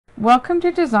Welcome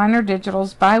to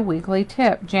DesignerDigitals Bi-Weekly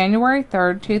Tip, January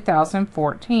 3rd,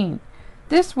 2014.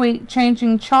 This week,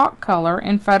 changing chalk color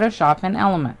in Photoshop and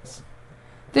Elements.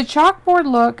 The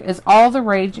chalkboard look is all the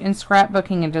rage in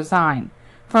scrapbooking and design.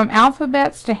 From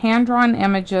alphabets to hand-drawn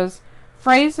images,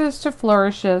 phrases to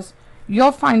flourishes,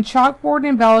 you'll find chalkboard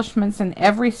embellishments in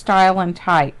every style and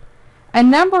type. A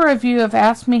number of you have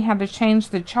asked me how to change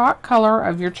the chalk color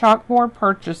of your chalkboard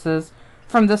purchases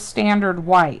from the standard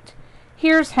white.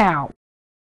 Here's how.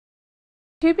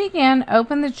 To begin,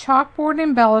 open the chalkboard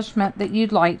embellishment that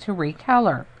you'd like to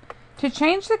recolor. To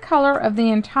change the color of the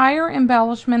entire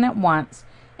embellishment at once,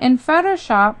 in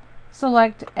Photoshop,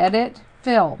 select Edit,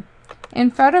 Fill. In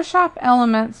Photoshop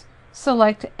Elements,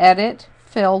 select Edit,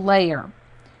 Fill Layer.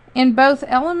 In both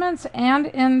Elements and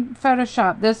in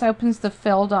Photoshop, this opens the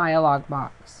Fill dialog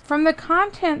box. From the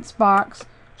Contents box,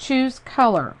 choose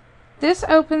Color. This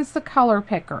opens the color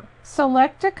picker.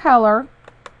 Select a color.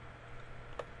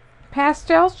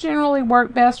 Pastels generally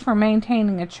work best for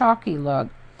maintaining a chalky look,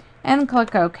 and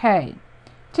click OK.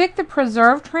 Tick the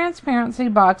Preserve Transparency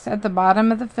box at the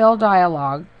bottom of the Fill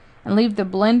dialog and leave the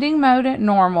blending mode at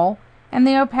normal and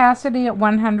the opacity at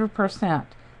 100%.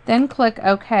 Then click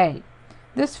OK.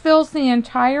 This fills the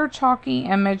entire chalky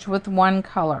image with one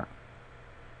color.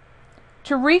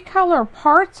 To recolor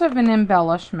parts of an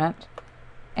embellishment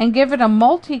and give it a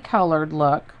multicolored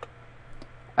look,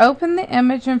 open the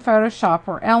image in Photoshop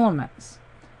or Elements,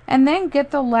 and then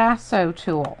get the lasso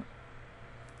tool.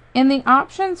 In the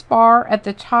options bar at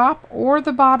the top or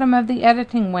the bottom of the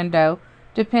editing window,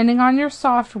 depending on your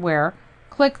software,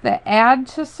 click the Add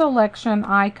to Selection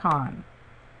icon.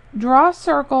 Draw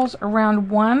circles around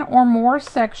one or more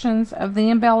sections of the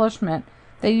embellishment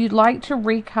that you'd like to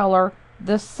recolor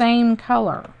the same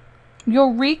color.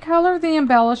 You'll recolor the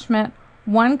embellishment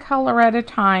one color at a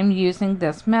time using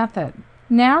this method.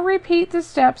 Now repeat the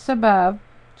steps above,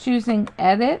 choosing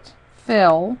Edit,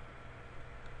 Fill,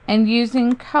 and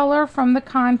using Color from the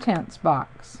Contents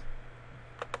box.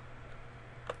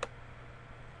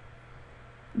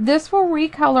 This will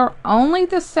recolor only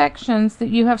the sections that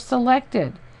you have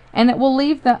selected, and it will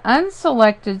leave the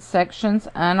unselected sections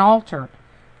unaltered.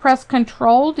 Press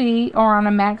Ctrl D or on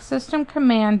a Mac system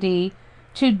Command D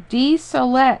to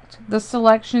deselect the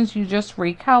selections you just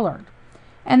recolored,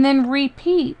 and then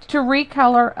repeat to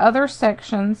recolor other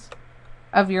sections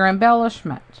of your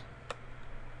embellishment.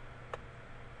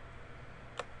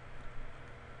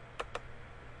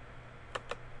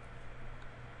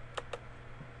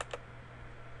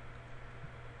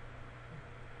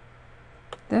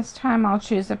 This time I'll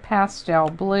choose a pastel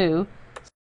blue.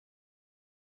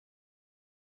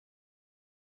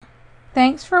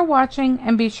 Thanks for watching,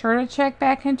 and be sure to check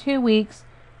back in 2 weeks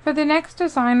for the next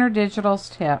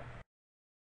DesignerDigitals tip.